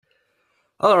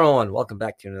Hello, everyone. Welcome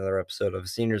back to another episode of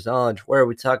Seniors Knowledge, where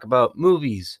we talk about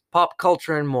movies, pop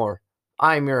culture, and more.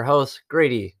 I'm your host,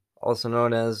 Grady, also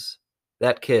known as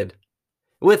That Kid.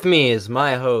 With me is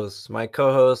my host, my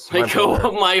co-host, my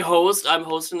brother. My host. I'm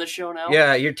hosting the show now.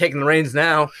 Yeah, you're taking the reins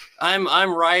now. I'm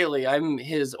Riley. I'm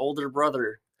his older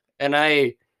brother, and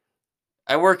I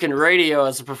work in radio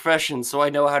as a profession, so I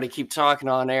know how to keep talking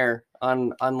on air.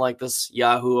 Unlike this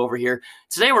Yahoo over here.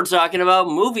 Today we're talking about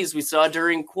movies we saw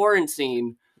during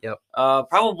quarantine. Yep.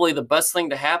 Probably the best thing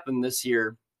to happen this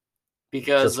year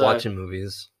because Just watching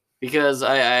movies. because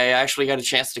I actually got a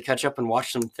chance to catch up and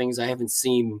watch some things I haven't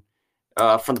seen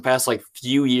from the past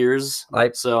few years.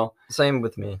 Same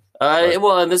with me.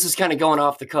 Well, and this is kind of going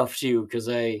off the cuff too, because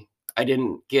I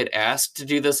didn't get asked to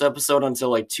do this episode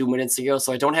until 2 minutes ago,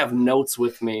 so I don't have notes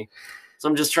with me. So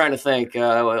I'm just trying to think.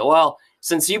 Well,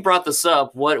 since you brought this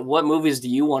up, what movies do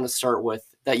you want to start with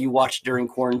that you watched during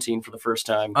quarantine for the first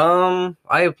time?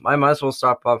 I might as well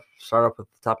start up with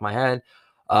the top of my head.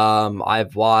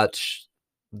 I've watched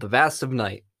The Vast of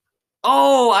Night.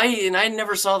 Oh, I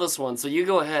never saw this one, so you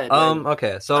go ahead.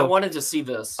 Okay, so I wanted to see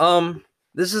this.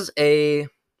 This is a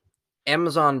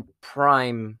Amazon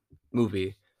Prime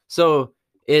movie. So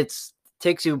it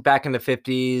takes you back in the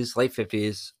 50s, late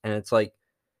 50s, and it's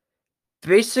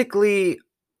basically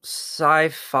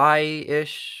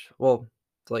sci-fi-ish. Well,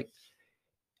 it's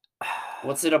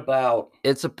what's it about?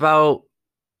 It's about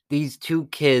these two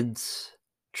kids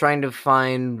trying to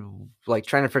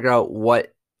figure out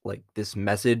what this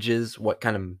message is, what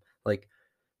kind of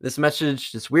this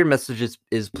weird message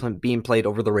is being played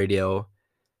over the radio.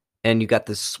 And you got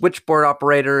this switchboard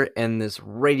operator and this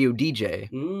radio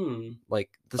DJ.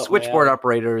 The switchboard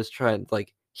operator is trying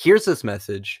here's this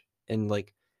message and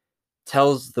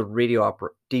tells the radio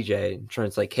DJ and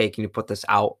tries hey, can you put this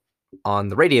out on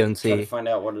the radio and see find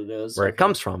out what it is, where it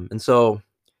comes from. And so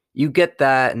you get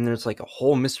that, and there's a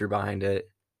whole mystery behind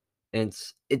it. And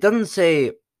they don't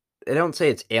say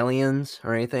it's aliens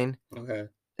or anything. Okay.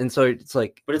 And so it's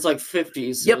but it's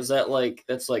 50s. So yep. Is that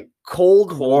that's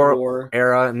Cold War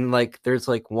era? And there's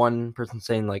one person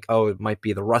saying oh, it might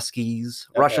be the Ruskies,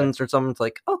 okay, Russians or something. It's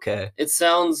okay. It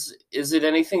sounds. Is it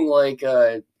anything like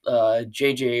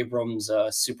J.J. Abrams'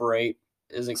 Super 8?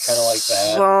 Is it kind of like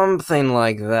that? Something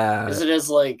like that. Is it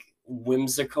as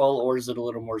whimsical, or is it a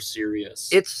little more serious?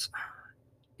 It's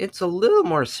a little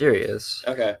more serious.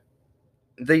 Okay.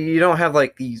 You don't have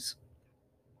these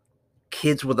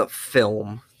kids with a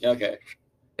film. Okay.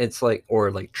 It's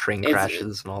or train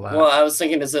crashes and all that. Well, I was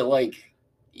thinking, is it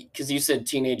because you said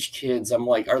teenage kids, I'm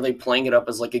are they playing it up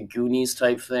as a Goonies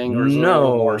type thing, or is it a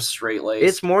little more straight-laced?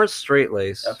 It's more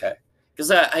straight-laced. Okay.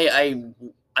 Because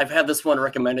I've had this one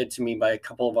recommended to me by a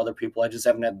couple of other people. I just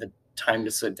haven't had the time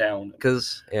to sit down.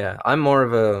 Because, yeah, I'm more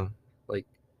of a,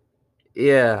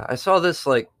 I saw this,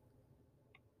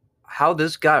 how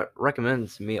this got recommended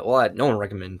to me. Well, no one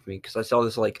recommended to me, because I saw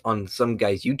this, on some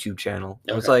guy's YouTube channel.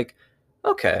 Okay. I was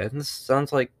okay, this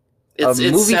sounds like a movie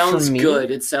it sounds for me.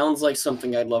 Good. It sounds like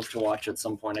something I'd love to watch at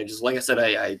some point. I just, like I said,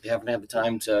 I haven't had the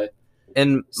time to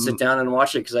sit down and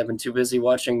watch it, because I've been too busy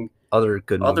watching other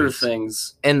movies.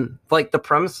 Things. And the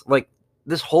premise,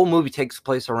 this whole movie takes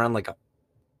place around a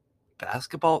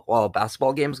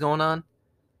basketball game's going on,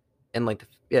 and I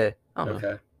don't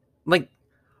know.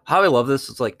 How I love this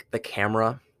is the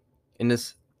camera in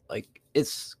this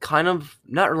it's kind of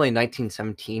not really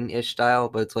 1917-ish style,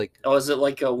 but it's is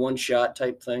it a one-shot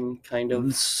type thing, kind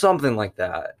of something like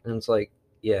that. And it's I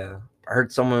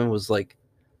heard someone was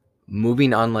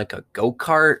moving on a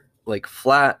go-kart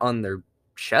flat on their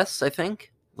chests, I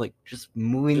think, just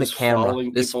moving the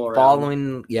camera, just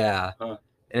following, yeah. Huh.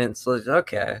 And it's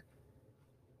okay.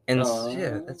 And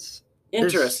it's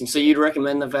interesting. So you'd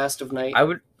recommend The Vast of Night? I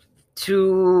would,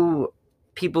 to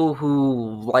people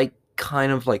who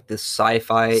kind of this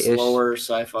sci-fi-ish, slower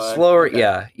sci-fi,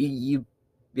 okay.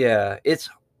 Yeah, it's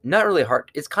not really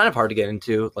hard. It's kind of hard to get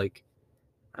into.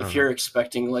 If you're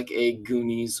expecting a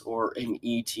Goonies or an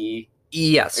E.T.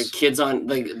 Yes. Kids on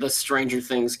the Stranger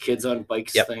Things kids on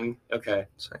bikes thing. Okay.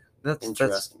 That's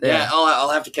interesting. I'll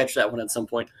have to catch that one at some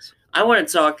point. I want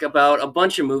to talk about a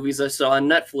bunch of movies I saw on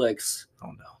Netflix. Oh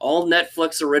no. All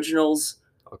Netflix originals.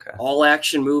 Okay. All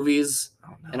action movies.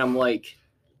 Oh no. And I'm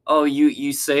oh,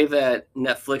 you say that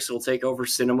Netflix will take over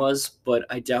cinemas, but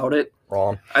I doubt it.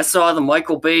 Wrong. I saw the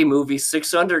Michael Bay movie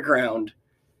Six Underground.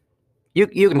 You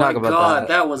can talk about that. My God,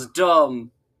 that was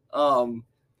dumb.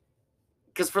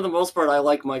 Because for the most part, I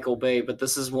like Michael Bay, but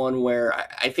this is one where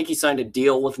I think he signed a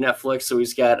deal with Netflix, so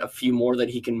he's got a few more that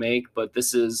he can make. But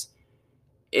it's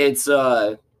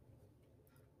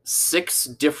 6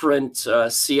 different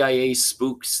CIA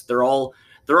spooks. They're all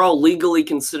they're all legally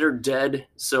considered dead.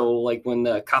 So like when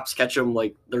the cops catch them,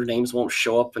 like their names won't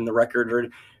show up in the record or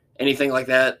anything like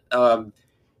that.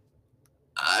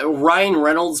 Ryan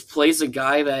Reynolds plays a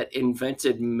guy that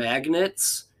invented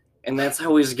magnets, and that's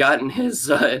how he's gotten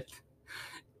his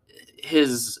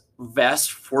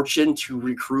vast fortune to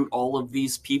recruit all of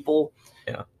these people.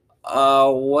 Yeah.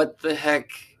 What the heck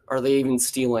are they even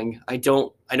stealing? I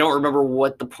don't remember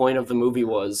what the point of the movie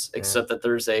was, except that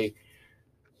there's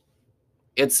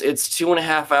it's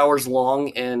 2.5 hours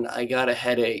long, and I got a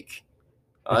headache.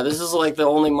 This is like the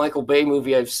only Michael Bay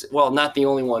movie well, not the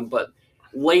only one, but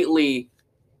lately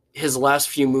his last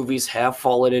few movies have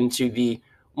fallen into the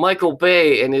Michael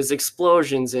Bay and his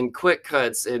explosions and quick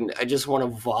cuts, and I just want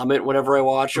to vomit whenever I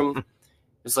watch them.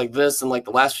 It's like this and like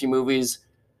the last few movies,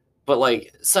 but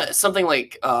like something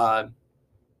like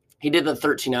he did the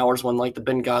 13 Hours one, like the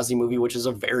Benghazi movie, which is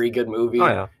a very good movie. Oh,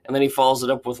 yeah. And then he follows it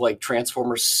up with like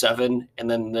Transformers 7 and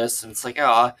then this, and it's like,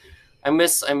 I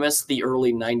miss the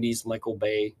early 90s Michael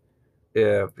Bay.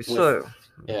 Yeah.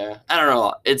 Yeah. I don't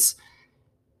know.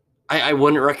 I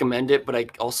wouldn't recommend it, but I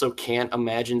also can't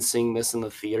imagine seeing this in the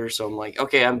theater. So I'm like,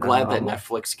 okay, I'm glad that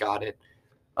Netflix got it.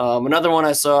 Another one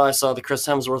I saw the Chris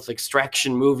Hemsworth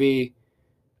Extraction movie,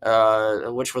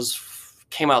 which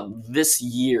came out this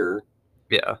year.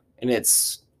 Yeah. And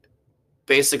it's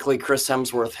basically Chris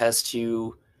Hemsworth has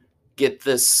to get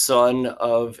the son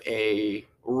of a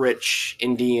rich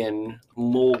Indian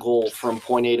mogul from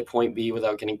point A to point B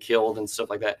without getting killed and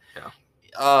stuff like that. Yeah.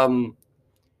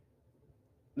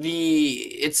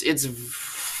 It's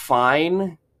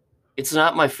fine. It's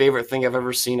not my favorite thing I've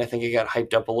ever seen. I think it got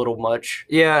hyped up a little much.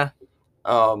 Yeah.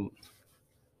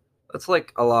 That's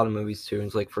like a lot of movies too.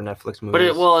 It's like for Netflix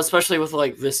movies. But especially with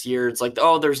like this year, it's like,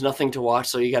 oh, there's nothing to watch,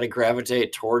 so you got to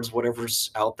gravitate towards whatever's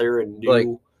out there and new. Like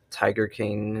Tiger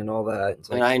King and all that. It's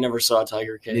like, and I never saw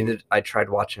Tiger King. I tried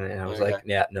watching it and I was like,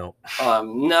 yeah, no.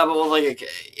 No, but like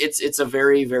it's a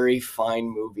very, very fine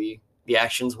movie. The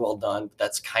action's well done. But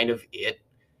that's kind of it.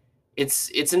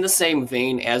 It's in the same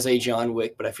vein as a John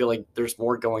Wick, but I feel like there's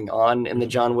more going on in the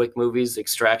John Wick movies.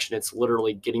 Extraction, it's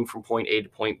literally getting from point A to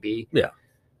point B. Yeah.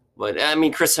 But I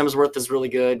mean, Chris Hemsworth is really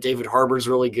good. David Harbour's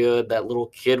really good. That little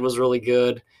kid was really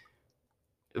good.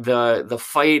 The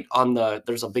fight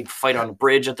there's a big fight on a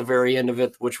bridge at the very end of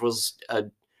it, which was a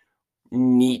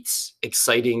neat,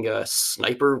 exciting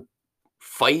sniper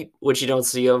fight, which you don't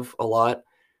see of a lot.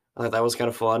 I thought that was kind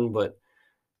of fun, but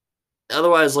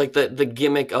otherwise, like the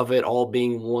gimmick of it all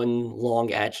being one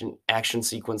long action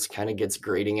sequence kind of gets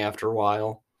grating after a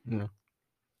while. Yeah.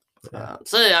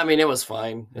 So I mean, it was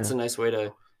fine. Yeah. It's a nice way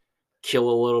to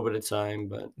kill a little bit of time,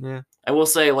 but yeah, I will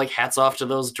say, like, hats off to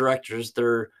those directors.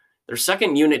 They're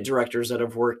second unit directors that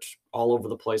have worked all over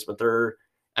the place, but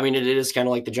it is kind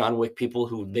of like the John Wick people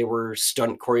who they were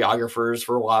stunt choreographers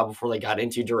for a while before they got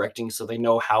into directing, so they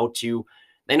know how to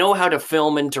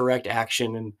film and direct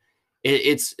action, and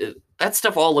it's that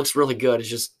stuff all looks really good. It's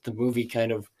just the movie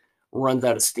kind of runs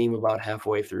out of steam about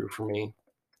halfway through for me.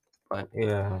 But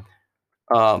yeah.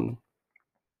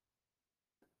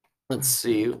 Let's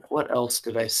see, what else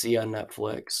did I see on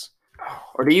Netflix?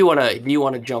 Or do you want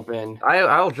to jump in?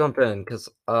 I'll jump in because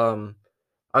I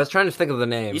was trying to think of the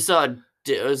name. You saw,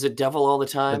 is it Devil All the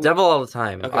Time? The Devil All the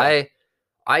Time. Okay.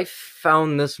 I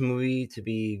found this movie to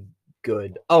be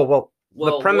good. Oh well,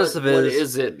 the premise of it what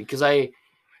is it? Because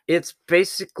it's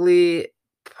basically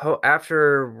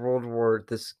after World War.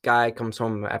 This guy comes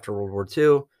home after World War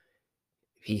II.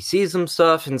 He sees some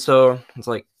stuff, and so it's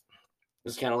like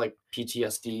it's kind of like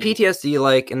PTSD.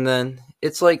 PTSD, and then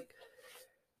it's like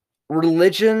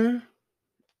religion,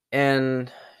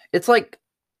 and it's like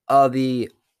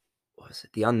the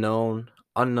unknown,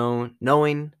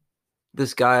 knowing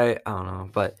this guy. I don't know,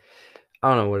 but I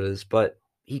don't know what it is. But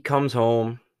he comes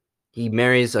home, he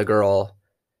marries a girl,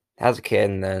 has a kid,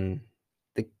 and then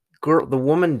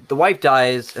the wife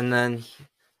dies, and then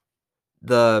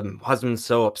the husband's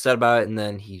so upset about it, and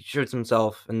then he shoots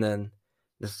himself, and then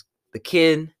the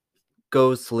kid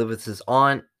goes to live with his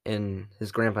aunt and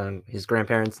his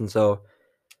grandparents, and so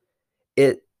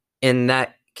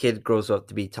that kid grows up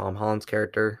to be Tom Holland's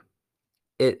character.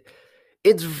 It's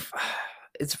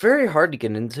very hard to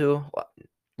get into,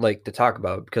 like, to talk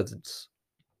about, because it's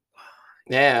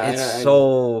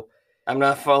I'm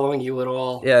not following you at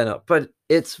all. Yeah, no, but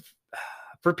it's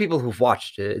for people who've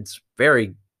watched it, it's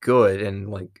very good and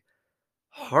like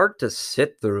hard to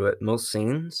sit through it, most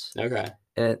scenes. Okay.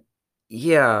 And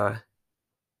yeah,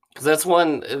 because that's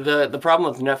one the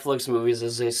problem with Netflix movies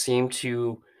is they seem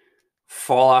to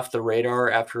fall off the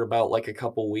radar after about like a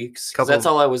couple weeks. Because that's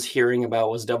all I was hearing about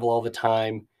was Devil All the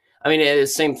Time. I mean, it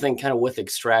is same thing kind of with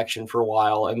Extraction for a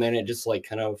while, and then it just like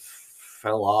kind of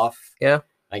fell off. Yeah.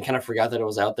 I kind of forgot that it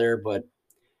was out there, but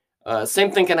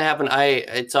same thing kind of happened.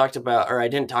 I talked about, or I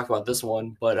didn't talk about this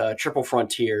one, but Triple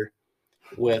Frontier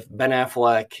with Ben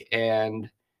Affleck and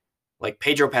like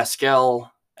Pedro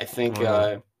Pascal. I think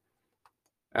a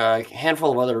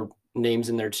handful of other names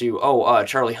in there too. Oh,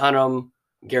 Charlie Hunnam,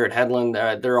 Garrett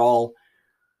Hedlund. They're all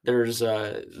there's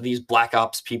these black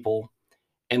ops people,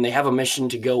 and they have a mission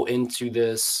to go into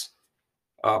this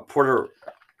Puerto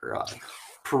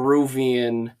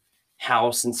Peruvian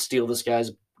house and steal this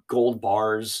guy's gold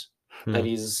bars that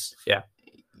he's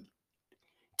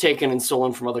taken and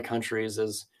stolen from other countries.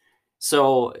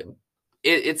 So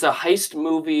it's a heist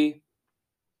movie.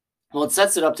 Well, it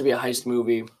sets it up to be a heist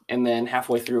movie, and then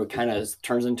halfway through, it kind of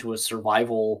turns into a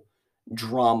survival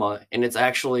drama, and it's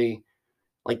actually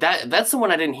like that. That's the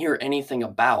one I didn't hear anything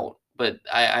about, but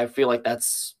I feel like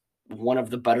that's one of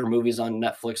the better movies on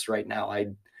Netflix right now.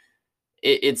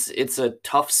 It's a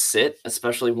tough sit,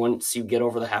 especially once you get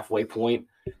over the halfway point,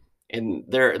 and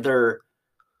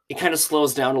it kind of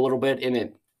slows down a little bit,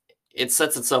 and it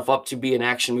sets itself up to be an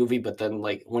action movie, but then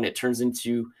like when it turns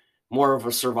into more of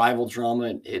a survival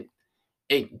drama, it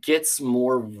gets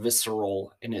more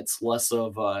visceral, and it's less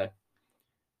of a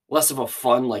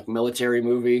fun like military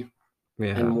movie,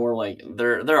 and more like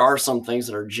there are some things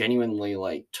that are genuinely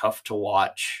like tough to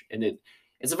watch, and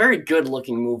it's a very good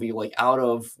looking movie. Like out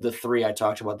of the three I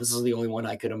talked about, this is the only one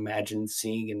I could imagine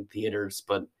seeing in theaters.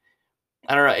 But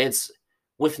I don't know. It's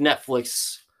with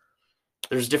Netflix.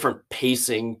 There's different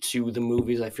pacing to the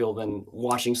movies, I feel, than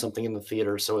watching something in the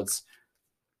theater. So it's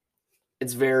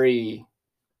very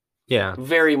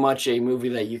very much a movie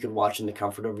that you could watch in the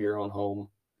comfort of your own home.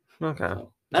 Okay.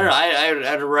 So, I don't know.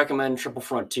 I'd recommend Triple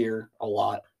Frontier a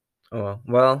lot. Oh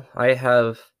well, I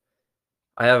have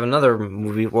another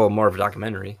movie. Well, more of a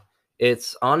documentary.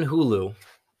 It's on Hulu,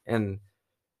 and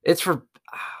it's for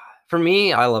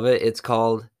me. I love it. It's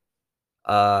called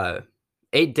 8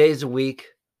 Days a Week: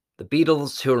 The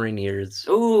Beatles Touring Years.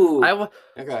 Ooh.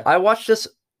 Okay. I watched this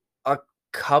a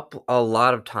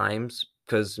lot of times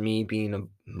because me being a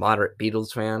moderate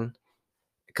Beatles fan,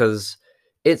 because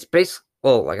it's basically,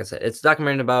 well, like I said, it's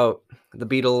documented about the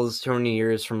Beatles touring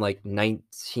years from like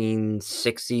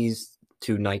 1960s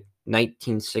to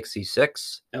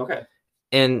 1966. Okay.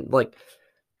 And like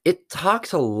it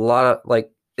talks a lot of like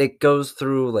it goes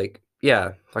through like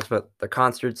talks about the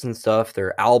concerts and stuff,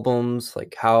 their albums,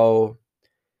 like how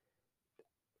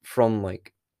from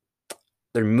like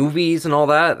their movies and all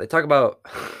that. They talk about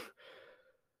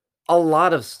a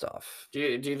lot of stuff.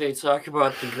 Do they talk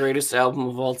about the greatest album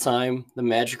of all time, the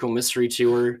Magical Mystery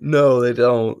Tour? No, they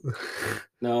don't.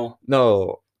 No.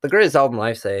 The greatest album,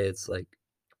 I say, it's like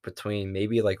between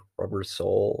maybe like Rubber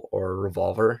Soul or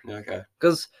Revolver. Okay.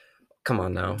 Because come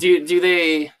on now.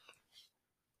 Because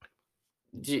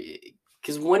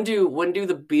when do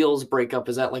the Beatles break up?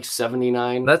 Is that like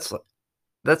 79? That's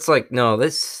like no. They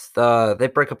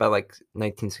break up at like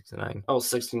 1969. Oh,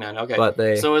 69. Okay. But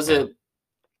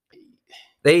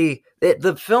it? The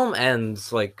film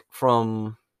ends like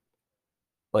from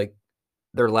like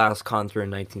their last concert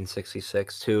in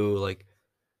 1966 to like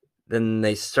then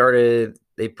they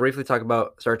briefly talk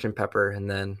about Sgt. Pepper, and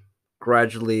then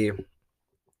gradually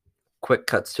quick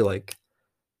cuts to like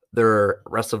their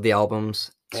rest of the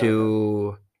albums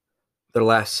to their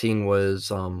last scene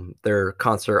was their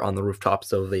concert on the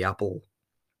rooftops of the Apple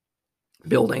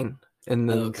building. And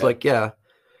then it's like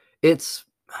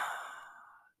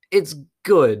it's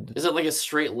good. Is it like a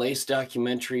straight lace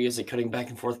documentary? Is it cutting back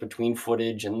and forth between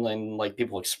footage and then like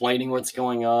people explaining what's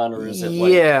going on, or is it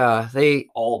like they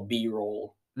all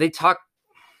B-roll? They talk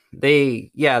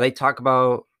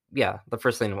about the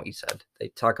first thing what you said. They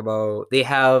talk about they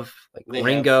have like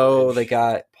Ringo, they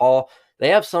got Paul. They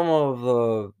have some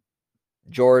of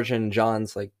George and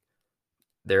John's like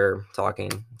they're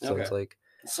talking. So it's like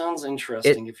it sounds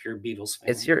interesting if you're a Beatles fan.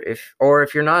 If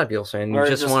you're not a Beatles fan, you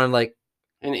just want to like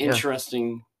an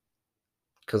interesting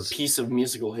piece of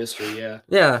musical history,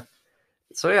 yeah.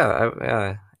 So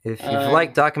if you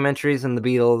like documentaries and the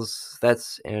Beatles,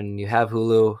 and you have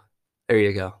Hulu, there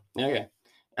you go. Okay,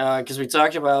 because we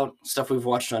talked about stuff we've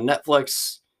watched on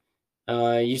Netflix.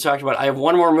 You talked about. I have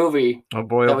one more movie. Oh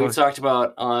boy! That we've talked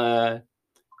about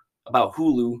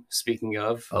Hulu. Speaking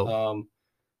of, or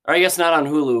I guess not on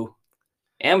Hulu,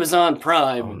 Amazon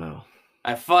Prime. Oh no.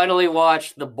 I finally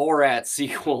watched the Borat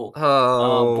sequel.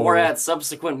 Borat's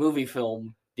subsequent movie film.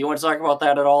 Do you want to talk about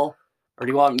that at all? or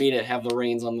do you want me to have the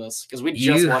reins on this? Because we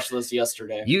just You watched this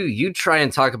yesterday. you try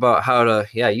and talk about how to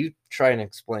you try and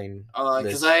explain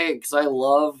Because this. I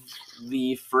love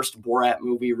the first Borat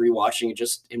movie. Rewatching it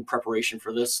just in preparation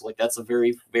for this, like that's a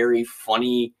very very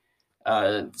funny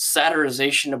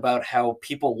satirization about how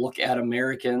people look at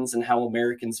Americans and how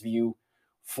Americans view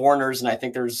foreigners. And I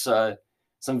think there's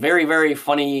some very very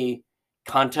funny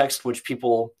context which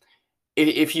people,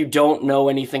 if you don't know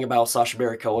anything about Sacha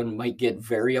Baron Cohen, might get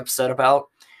very upset about.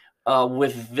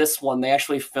 With this one, they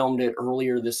actually filmed it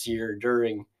earlier this year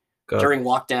during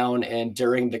lockdown and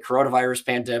during the coronavirus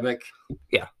pandemic.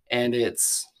 Yeah. And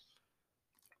it's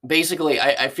basically,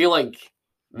 I feel like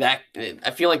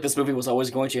this movie was always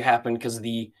going to happen because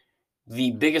the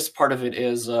biggest part of it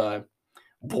is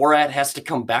Borat has to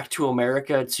come back to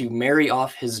America to marry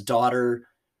off his daughter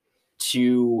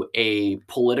to a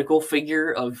political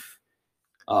figure of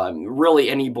really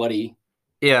anybody.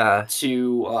 Yeah.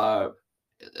 To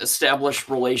establish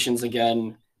relations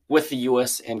again with the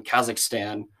U.S. and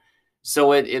Kazakhstan.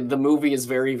 So the movie is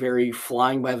very, very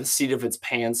flying by the seat of its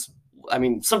pants. I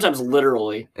mean, sometimes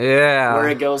literally. Yeah. Where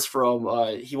it goes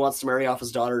from he wants to marry off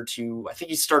his daughter to, I think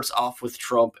he starts off with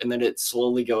Trump, and then it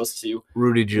slowly goes to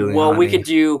Rudy Giuliani. Well, we could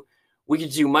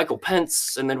do Michael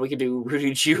Pence, and then we could do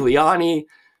Rudy Giuliani.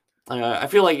 I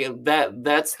feel like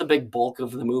that's the big bulk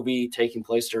of the movie taking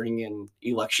place during an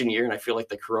election year, and I feel like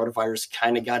the coronavirus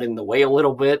kind of got in the way a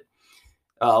little bit.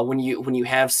 When you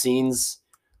have scenes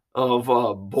of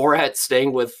Borat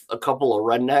staying with a couple of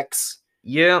rednecks,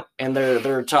 yeah, and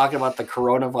they're talking about the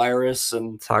coronavirus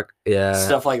and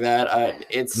stuff like that.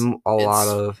 It's lot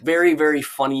of very very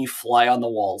funny fly on the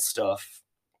wall stuff.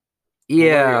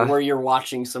 Yeah, where you're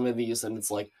watching some of these, and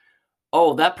it's like,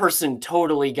 oh, that person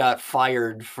totally got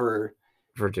fired for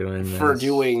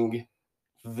doing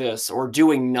this or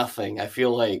doing nothing. I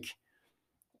feel like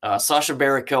Sacha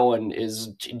Baron Cohen is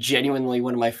genuinely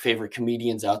one of my favorite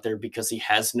comedians out there because he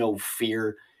has no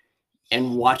fear.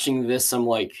 And watching this, I'm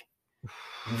like,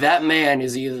 that man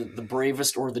is either the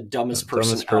bravest or the dumbest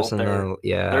person out there.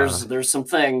 Yeah, there's some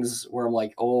things where I'm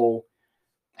like, oh,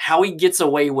 how he gets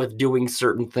away with doing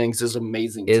certain things is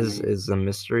amazing. Is a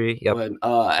mystery. Yep. But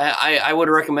I would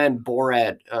recommend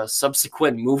Borat,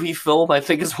 subsequent movie film, I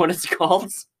think is what it's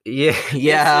called. Yeah.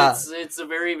 It's a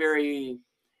very very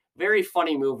very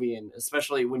funny movie, and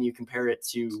especially when you compare it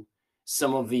to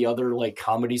some of the other like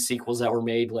comedy sequels that were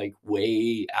made like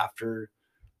way after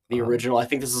the original. I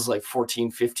think this is like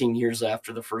 14, 15 years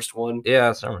after the first one.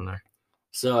 Yeah, somewhere in there.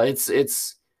 So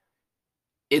it's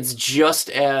just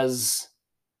as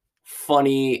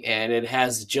funny, and it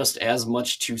has just as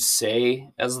much to say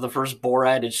as the first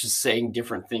Borat. It's just saying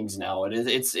different things now, and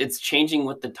it's changing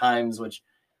with the times, which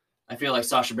I feel like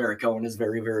Sacha Baron Cohen is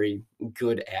very very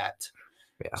good at.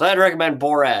 Yeah. So I'd recommend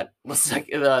Borat,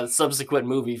 the subsequent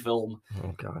movie film.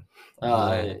 Oh God.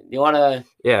 You wanna?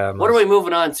 Yeah. What are we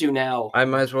moving on to now? I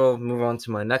might as well move on to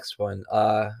my next one.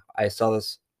 I saw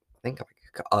this, I think,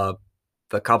 a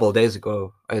couple of days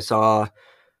ago. It's a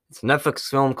Netflix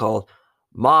film called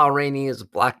Ma Rainey's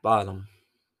Black Bottom.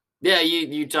 Yeah,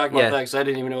 you talked about that because I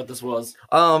didn't even know what this was.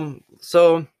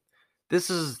 So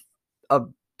this is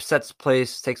takes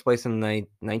place in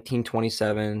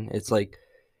 1927. It's like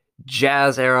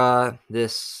jazz era.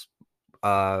 This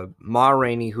Ma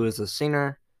Rainey, who is a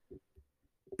singer,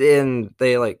 and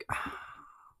they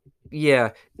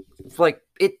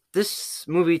this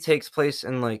movie takes place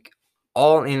in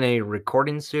all in a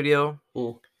recording studio.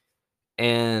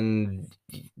 And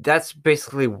that's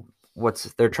basically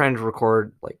they're trying to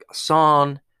record a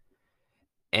song,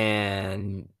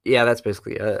 and yeah, that's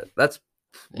basically it. That's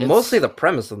mostly the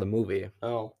premise of the movie.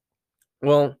 Oh,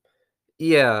 well,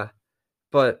 yeah,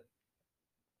 but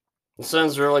it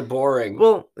sounds really boring.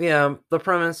 Well, yeah, the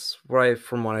premise,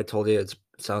 from what I told you, it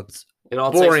sounds it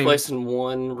all boring. Takes place in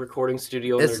one recording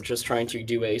studio. They're just trying to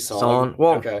do a song.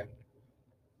 Well, okay,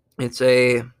 it's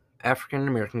a African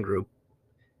American group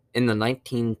in the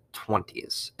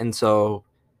 1920s, and so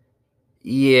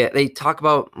yeah, they talk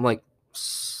about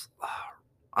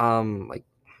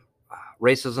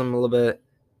racism a little bit,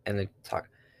 and they talk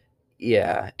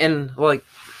and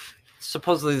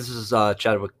supposedly this is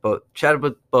Chadwick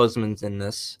Boseman's in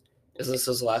this. Is this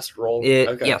his last role?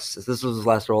 Okay. Yes, this was his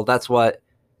last role. That's what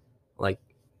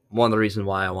one of the reasons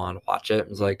why I wanted to watch it. It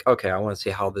was okay, I want to see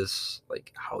how this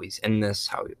how he's in this,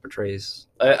 how he portrays.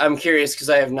 I'm curious because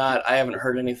I haven't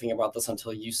heard anything about this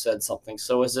until you said something.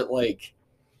 So is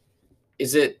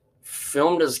it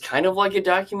filmed as kind of like a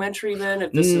documentary then?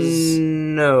 If this is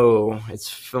no, it's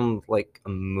filmed like a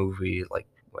movie, like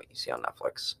what you see on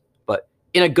Netflix, but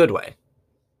in a good way.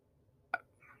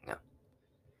 Yeah.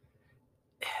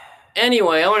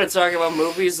 Anyway, I want to talk about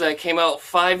movies that came out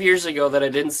 5 years ago that I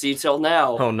didn't see till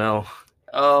now. Oh no.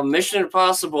 Mission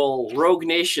Impossible, Rogue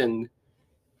Nation.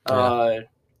 Yeah.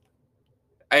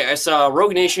 I saw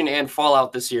Rogue Nation and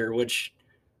Fallout this year, which,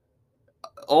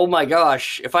 oh my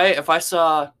gosh, if I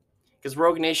saw, because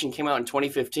Rogue Nation came out in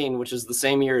 2015, which is the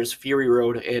same year as Fury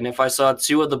Road, and if I saw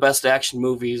two of the best action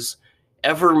movies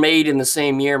ever made in the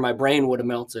same year, my brain would have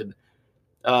melted.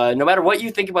 No matter what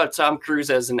you think about Tom Cruise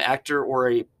as an actor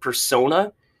or a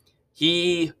persona,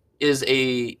 he is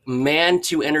a man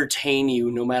to entertain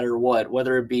you no matter what,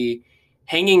 whether it be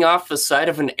hanging off the side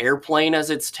of an airplane as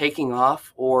it's taking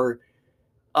off, or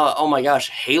oh my gosh,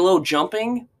 halo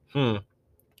jumping,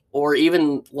 or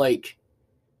even like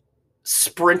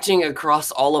sprinting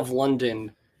across all of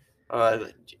London.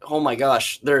 Oh my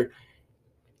gosh, they're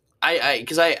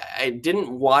because I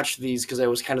didn't watch these because I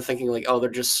was kind of thinking like, oh,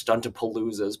 they're just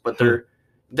stuntapaloozas, but they're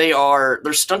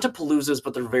stuntapaloozas,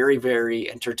 but they're very, very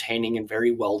entertaining and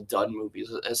very well done movies.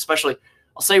 Especially,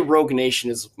 I'll say Rogue Nation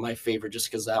is my favorite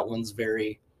just because that one's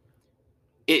very.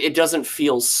 It doesn't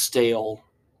feel stale.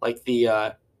 Like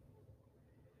the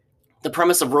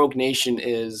premise of Rogue Nation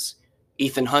is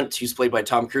Ethan Hunt, who's played by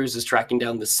Tom Cruise, is tracking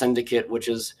down the Syndicate, which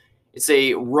is it's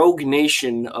a rogue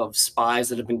nation of spies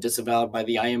that have been disavowed by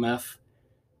the IMF,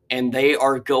 and they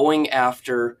are going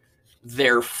after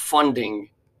their funding.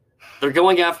 They're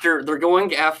going after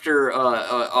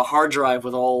a hard drive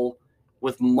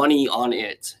with money on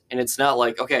it, and it's not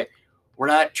like, okay, we're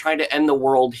not trying to end the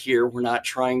world here. We're not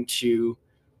trying to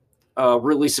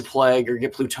release a plague or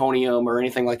get plutonium or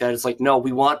anything like that. It's like, no,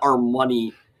 we want our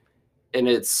money, and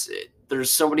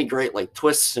there's so many great like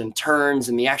twists and turns,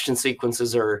 and the action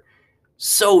sequences are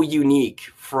so unique.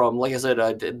 From, like I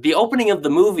said, the opening of the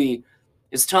movie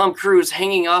is Tom Cruise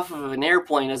hanging off of an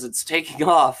airplane as it's taking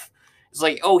off. It's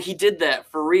like, oh, he did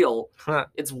that for real.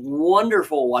 It's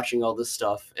wonderful watching all this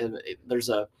stuff. And there's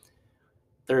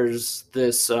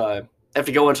this I have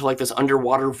to go into like this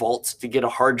underwater vault to get a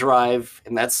hard drive,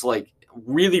 and that's like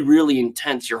really, really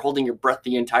intense. You're holding your breath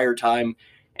the entire time,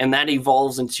 and that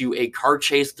evolves into a car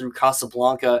chase through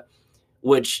Casablanca,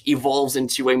 which evolves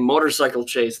into a motorcycle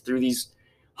chase through these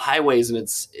highways, and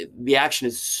the action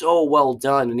is so well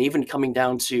done. And even coming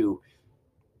down to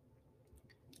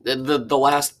the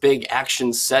last big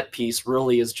action set piece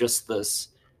really is just this.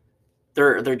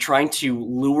 They're trying to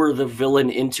lure the villain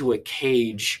into a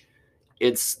cage.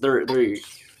 I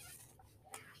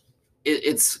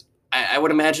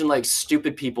would imagine like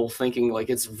stupid people thinking like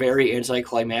it's very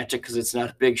anticlimactic because it's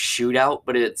not a big shootout,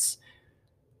 but it's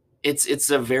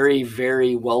a very,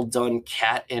 very well done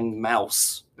cat and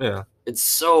mouse. Yeah. It's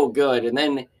so good. And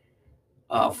then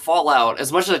Fallout,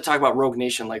 as much as I talk about Rogue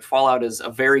Nation, like Fallout is a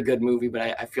very good movie, but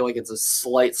I feel like it's a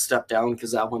slight step down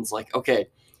because that one's like, okay,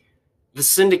 the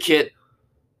Syndicate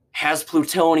has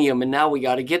plutonium, and now we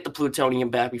got to get the plutonium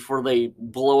back before they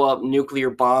blow up nuclear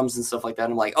bombs and stuff like that.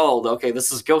 And I'm like, oh, okay,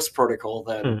 this is Ghost Protocol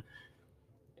then.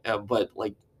 But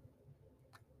like,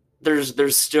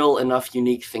 there's still enough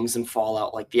unique things in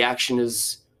Fallout. Like the action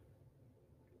is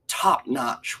top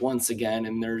notch once again,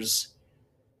 and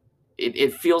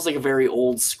it feels like a very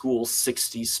old school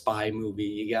 60s spy movie.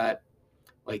 You got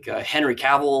like Henry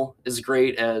Cavill is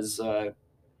great as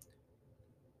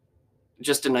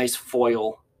just a nice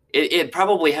foil. It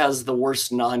probably has the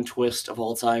worst non-twist of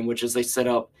all time, which is they set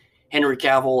up Henry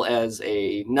Cavill as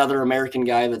another American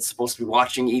guy that's supposed to be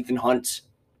watching Ethan Hunt,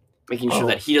 making sure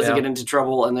that he doesn't get into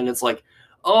trouble, and then it's like,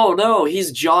 oh no,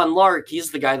 he's John Lark.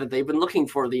 He's the guy that they've been looking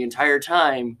for the entire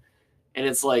time. And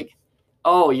it's like,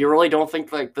 oh, you really don't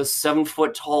think like the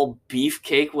 7-foot-tall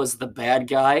beefcake was the bad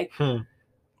guy?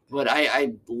 But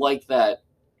I like that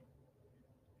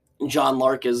John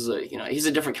Lark is, he's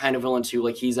a different kind of villain too.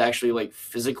 Like he's actually like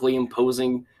physically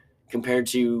imposing compared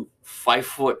to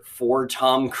 5'4"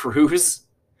 Tom Cruise.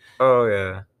 Oh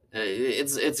yeah,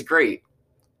 it's great.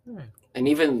 And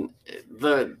even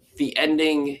the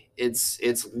ending,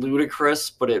 it's ludicrous,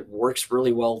 but it works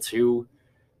really well too.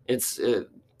 It's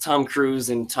Tom Cruise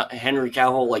and Henry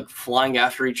Cavill like flying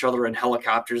after each other in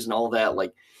helicopters and all that.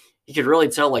 Like you could really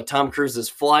tell like Tom Cruise is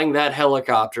flying that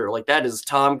helicopter. Like that is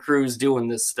Tom Cruise doing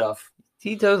this stuff.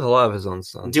 He does a lot of his own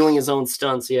stunts. Doing his own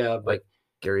stunts, yeah. But like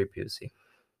Gary Busey.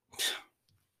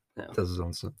 Yeah. Does his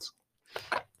own stunts.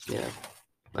 Yeah.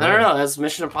 I don't know. That's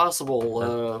Mission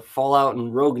Impossible, Fallout,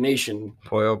 and Rogue Nation.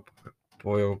 Boy, oh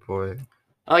boy.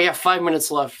 Oh, yeah, 5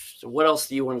 minutes left. What else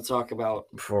do you want to talk about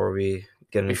before we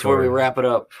wrap it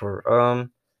up?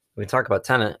 We talk about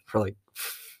Tenet for like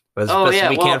as best as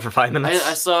we can for 5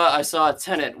 minutes. I saw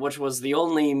Tenet, which was the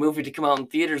only movie to come out in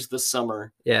theaters this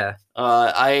summer. Yeah.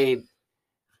 I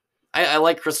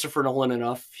like Christopher Nolan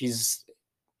enough.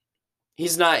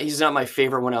 he's not my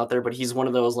favorite one out there, but he's one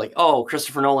of those like, oh,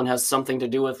 Christopher Nolan has something to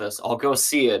do with this. I'll go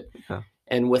see it. Yeah.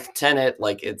 And with Tenet,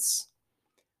 like it's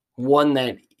one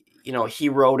that he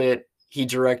wrote it, he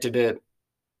directed it.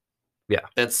 Yeah.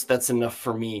 That's enough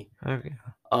for me. Okay.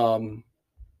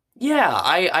 Yeah,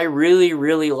 I really,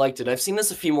 really liked it. I've seen this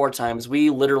a few more times.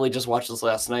 We literally just watched this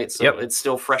last night, so it's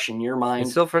still fresh in your mind.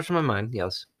 It's still fresh in my mind,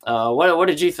 yes. What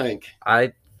did you think?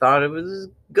 I thought it was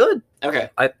good. Okay.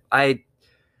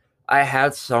 I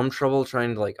had some trouble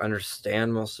trying to like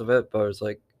understand most of it, but I was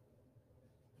like,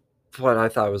 but I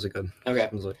thought it was good. Okay.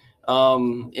 I was like,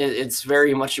 it's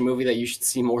very much a movie that you should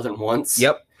see more than once.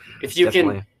 Yep. If you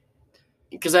can,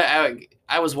 because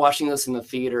I was watching this in the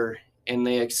theater and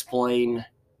they explain.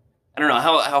 I don't know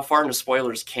how far into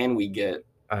spoilers can we get.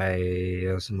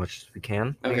 As much as we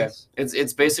can. Okay.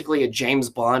 It's basically a James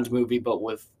Bond movie, but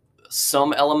with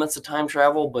some elements of time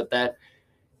travel. But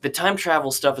the time travel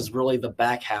stuff is really the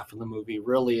back half of the movie.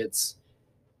 Really, it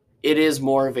is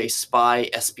more of a spy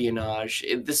espionage.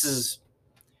 It's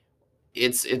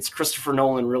Christopher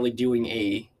Nolan really doing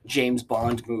a James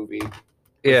Bond movie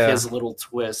with his little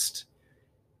twist.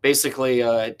 Basically,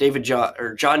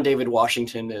 John David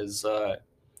Washington is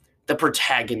the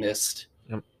protagonist,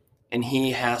 and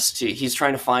he's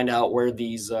trying to find out where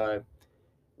these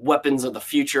weapons of the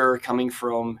future are coming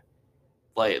from.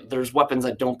 Like, there's weapons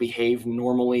that don't behave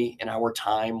normally in our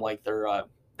time, like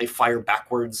they fire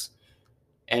backwards,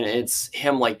 and it's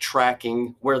him like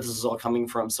tracking where this is all coming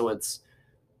from. So it's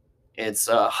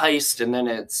a heist, and then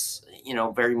it's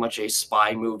very much a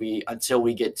spy movie until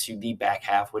we get to the back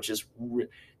half, which is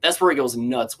that's where it goes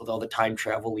nuts with all the time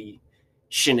travel-y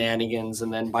shenanigans.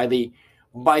 And then by the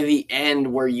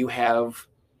end, where you have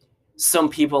some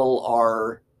people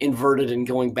are inverted and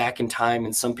going back in time,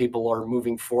 and some people are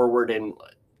moving forward, and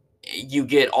you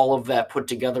get all of that put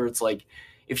together. It's like,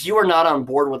 if you are not on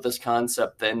board with this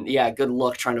concept, then yeah, good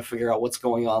luck trying to figure out what's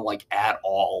going on, like, at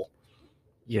all.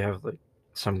 Yeah, like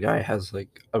some guy has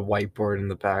like a whiteboard in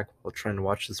the back while trying to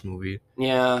watch this movie.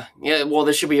 Yeah. Well,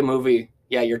 this should be a movie.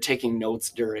 Yeah, you're taking notes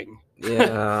during.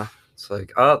 Yeah, it's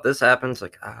like, oh, this happens.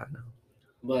 Like, no.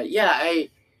 But yeah,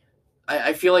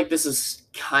 I feel like this is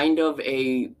kind of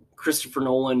a Christopher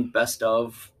Nolan best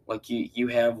of. Like, you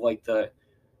have like the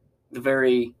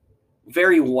very,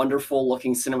 very wonderful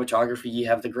looking cinematography. You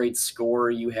have the great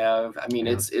score. You have, I mean,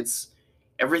 it's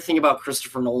everything about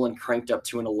Christopher Nolan cranked up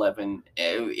to an 11.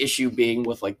 Issue being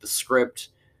with like the script,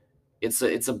 it's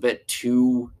a bit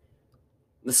too.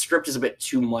 The script is a bit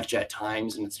too much at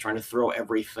times, and it's trying to throw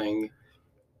everything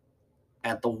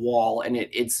at the wall, and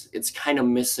it's kind of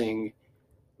missing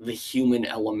the human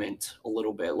element a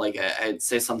little bit. Like, I'd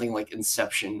say something like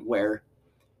Inception, where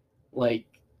like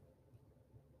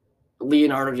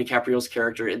Leonardo DiCaprio's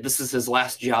character, this is his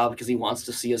last job because he wants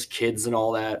to see his kids and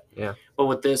all that. Yeah. But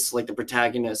with this, like, the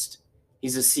protagonist,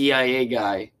 he's a CIA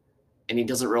guy, and he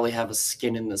doesn't really have a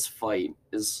skin in this fight.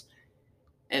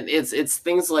 And it's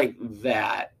things like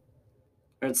that.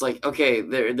 It's like, okay,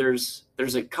 there's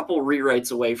a couple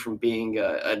rewrites away from being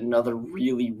another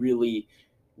really, really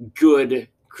good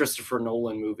Christopher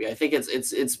Nolan movie. I think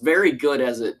it's very good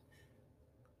as it,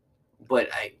 but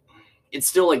it's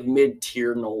still like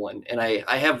mid-tier Nolan, and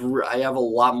I have a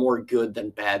lot more good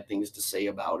than bad things to say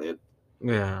about it.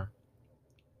 Yeah.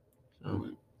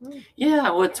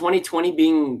 Yeah, with 2020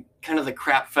 being kind of the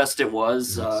crap fest it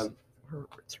was,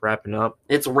 it's wrapping up.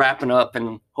 It's wrapping up,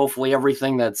 and hopefully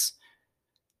everything that's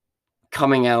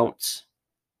coming out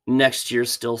next year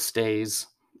still stays.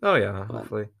 Oh yeah,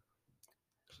 hopefully.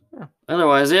 Yeah.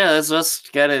 Otherwise, yeah, let's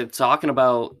just get it talking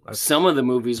about some of the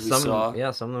movies we saw.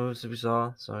 Yeah, some of the movies we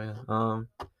saw. So yeah,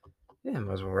 yeah,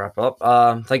 might as well wrap up.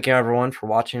 Thank you everyone for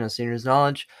watching A Senior's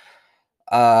Knowledge.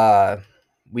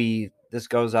 This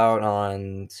goes out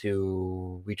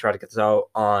we try to get this out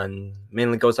on,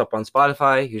 mainly goes up on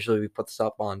Spotify. Usually we put this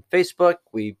up on Facebook.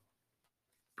 We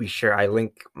share, I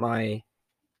link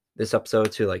this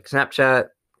episode to like Snapchat,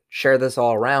 share this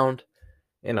all around,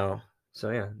 so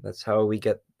yeah, that's how we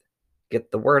get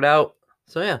the word out.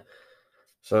 So yeah,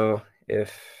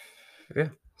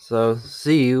 so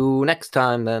see you next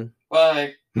time then.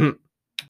 Bye.